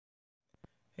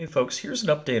Hey folks, here's an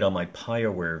update on my Pi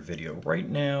SDR video. Right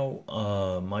now,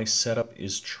 my setup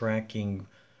is tracking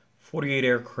 48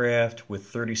 aircraft with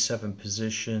 37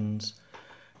 positions,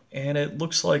 and it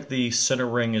looks like the center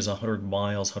ring is 100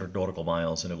 miles, 100 nautical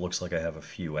miles, and it looks like I have a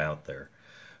few out there.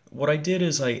 What I did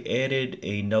is I added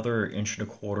another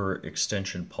 1.25"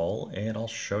 extension pole, and I'll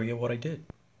show you what I did.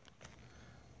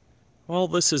 Well,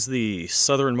 this is the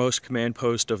southernmost command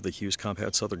post of the Hughes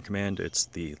Compound Southern Command. It's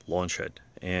the launch head.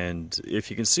 And if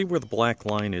you can see where the black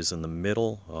line is in the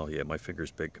middle, oh yeah, my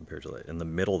finger's big compared to that, in the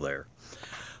middle there.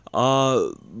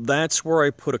 That's where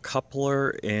I put a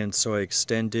coupler, and so I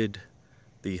extended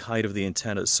the height of the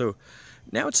antenna. So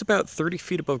now it's about 30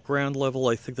 feet above ground level.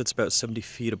 I think that's about 70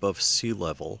 feet above sea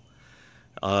level.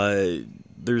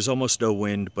 There's almost no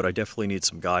wind, but I definitely need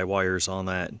some guy wires on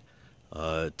that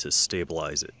to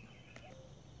stabilize it.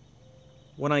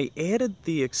 When I added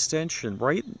the extension,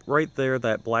 right there,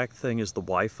 that black thing is the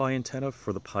Wi-Fi antenna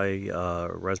for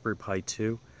the Raspberry Pi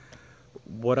 2.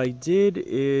 What I did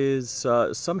is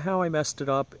somehow I messed it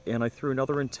up and I threw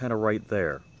another antenna right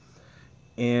there.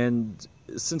 And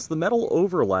since the metal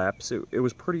overlaps, it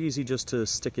was pretty easy just to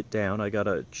stick it down. I got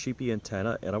a cheapy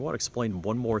antenna, and I want to explain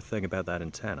one more thing about that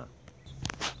antenna.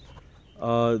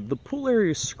 The pool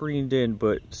area is screened in,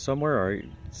 but somewhere, I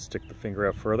stick the finger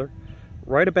out further.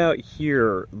 Right about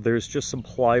here, there's just some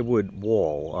plywood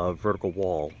wall, vertical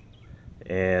wall,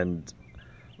 and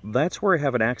that's where I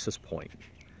have an access point.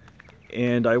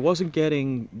 And I wasn't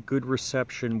getting good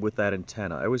reception with that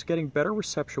antenna. I was getting better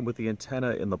reception with the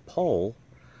antenna in the pole,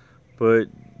 but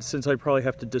since I probably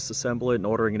have to disassemble it and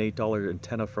ordering an $8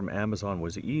 antenna from Amazon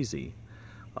was easy,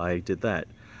 I did that.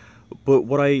 But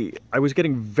what I was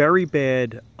getting very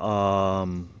bad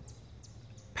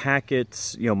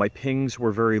packets, my pings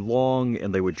were very long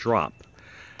and they would drop.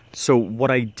 So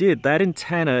what I did, that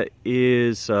antenna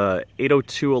is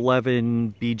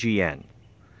 802.11 BGN.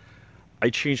 I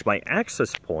changed my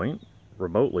access point,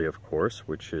 remotely of course,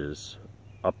 which is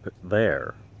up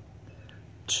there,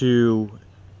 to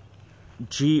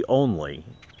G only.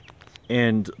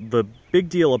 And the big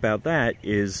deal about that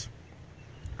is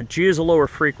G is a lower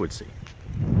frequency.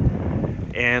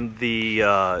 And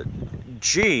the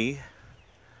G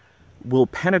will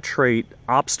penetrate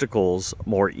obstacles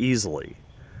more easily,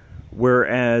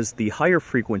 whereas the higher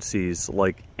frequencies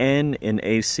like N in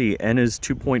AC, N is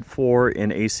 2.4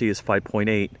 and AC is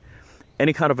 5.8,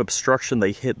 any kind of obstruction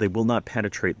they hit, they will not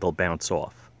penetrate, they'll bounce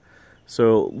off.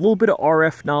 So a little bit of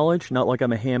RF knowledge, not like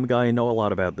I'm a ham guy and know a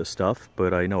lot about this stuff,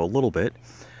 but I know a little bit.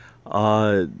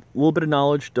 A little bit of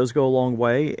knowledge does go a long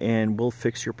way and will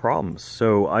fix your problems.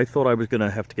 So I thought I was going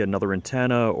to have to get another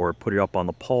antenna or put it up on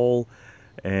the pole,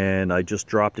 and I just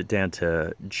dropped it down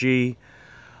to G.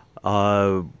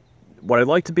 What I'd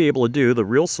like to be able to do, the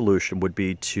real solution would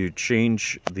be to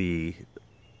change the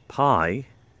Pi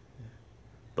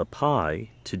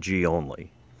to G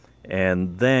only.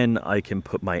 And then I can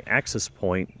put my access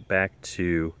point back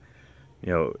to,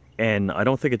 N. I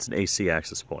don't think it's an AC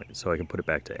access point, so I can put it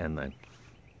back to N then.